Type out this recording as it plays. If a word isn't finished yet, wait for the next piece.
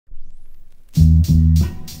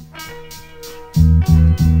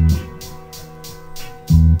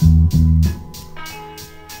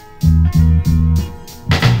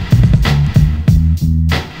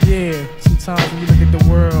Yeah, sometimes when you look at the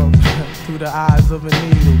world through the eyes of a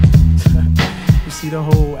needle, you see the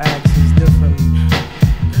whole axis differently.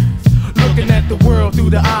 Looking at the world through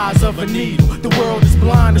the eyes of a needle. The world is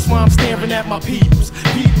blind, that's why I'm staring at my peoples.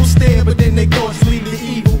 People stare, but then they thoughts lead to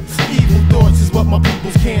evil. Evil thoughts is what my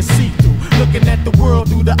peoples can't see through. Looking at the world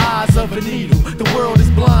through the eyes of a needle. The world is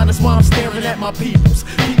blind, that's why I'm staring at my peoples.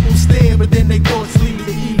 People stare, but then they thoughts lead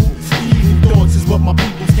to evil. Evil thoughts is what my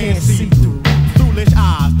peoples can't see through. Foolish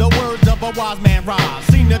eyes, the words of a wise man rise.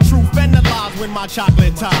 Seen the truth and the lies when my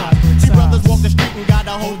chocolate ties. See brothers walk the street and got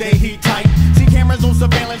a hold their heat tight. See cameras on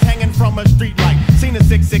surveillance hanging from a street light. Seen the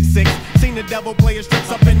 666, seen the devil play his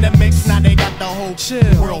tricks up in the mix. Now they got the whole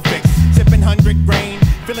world fixed. Sipping 100 grain,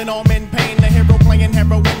 feeling all men pain. The hero playing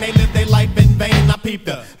heroin, they live their life in vain. I peep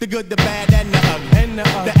the good, the bad, and the ugly.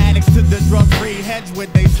 The addicts to the drug-free, heads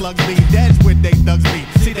with they slugs be, deads with they thugs be.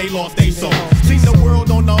 See they lost they soul. Seen the world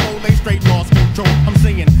on the whole, they straight lost control. I'm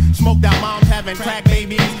seeing smoked out moms having crack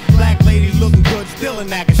babies, black ladies looking good, still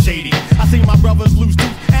in acting shady. I see my brothers lose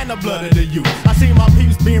tooth and the blood of the youth. I see my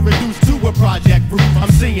peeps being reduced to a project group.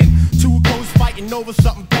 I'm seeing two coasts fighting over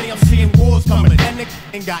something petty. I'm seeing wars coming and they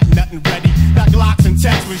ain't got nothing ready. Got Glocks and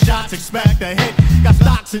checks with shots, expect a hit. Got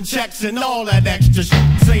stocks and checks and all that extra shit.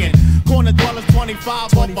 Seeing corner dwellers 25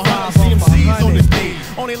 off 100. CMCs on the stage,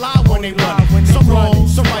 only lie when they run. Some wrong,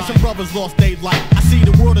 some right, some brothers lost their life. I see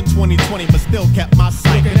the world in 2020, but still kept my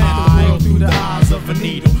sight. Looking at the world through the eyes of a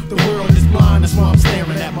needle. The world is blind, that's why I'm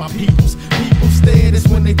staring at my peoples. People stare, that's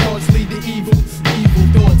when they thoughts lead to evil.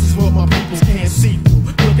 Evil thoughts is what my peoples can't see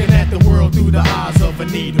through. Looking at the world through the eyes of a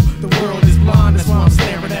needle. The world is blind, that's why I'm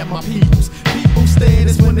staring at my peoples. People stare,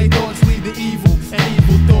 that's when they thoughts lead to evil. And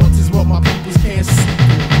evil thoughts is what my peoples can't see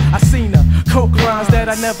through. I seen her coke lines that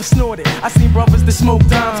I never snorted. I seen brothers that smoke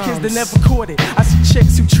dimes, kids that never caught it. I see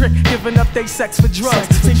chicks who trick, giving up they sex for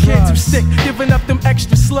drugs. Seen kids who sick, giving up them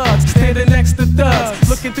extra slugs. Standing next to thugs,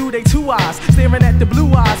 looking through they two eyes, staring at the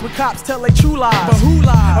blue eyes where cops tell they true lies. But who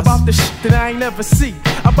lies? About the shit that I ain't never see.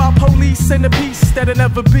 About police and the peace that'll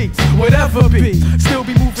never be. Whatever be, still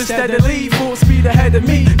be moving steadily, full speed ahead of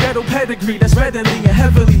me. Ghetto pedigree that's readily and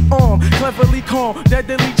heavily armed, cleverly calm,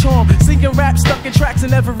 deadly charm. Singing rap stuck in tracks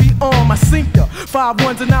in every arm. I sink the 5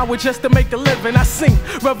 ones an hour just to make a living. I sing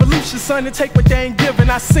revolution, son, and take what they ain't giving.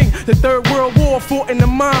 I sing the Third World War fought in the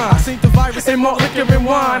mind. I sing the virus and malt liquor and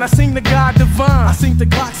wine. I sing the God divine. I sing the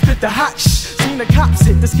Glock spit the hot shh. Seen the cops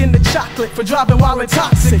hit the skin the chocolate for driving while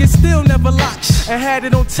intoxic. It still never locked and had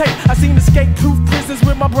it on tape. I seen escape-proof prisons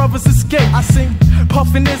where my brothers escape. I sing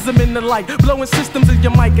puffinism in the light, blowing systems in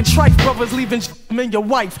your mic and trife brothers leaving in your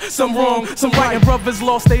wife. Some wrong, some right, and brothers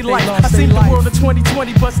lost their life. I seen the world of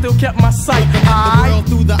 2020, but still kept my sight. The world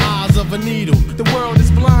through the eyes of a needle. The world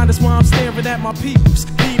is blind, that's why I'm staring at my peoples.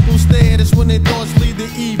 People stare, that's when their thoughts lead to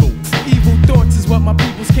evil. Evil thoughts is what my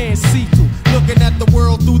peoples can't see through. Looking at the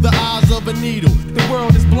world through the eyes of a needle. The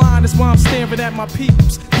world is blind, that's why I'm staring at my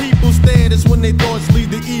peoples. People stare, that's when their thoughts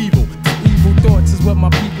lead to evil. Evil thoughts is what my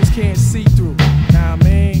peoples can't see through. Nah,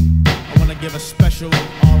 man. I wanna give a special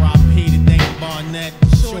R.I.P. to Dane Barnett,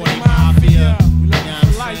 Shorty Mafia. You know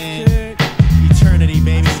what I'm saying? Eternity,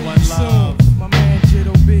 baby, one love. My man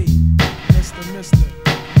Jitto B,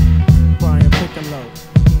 Mr. Brian Piccolo,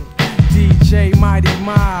 DJ Mighty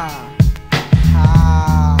Ma,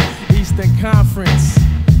 Eastern Conference,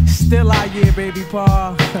 still out here, baby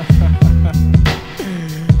Paul.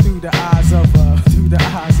 Through the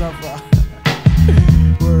eyes of a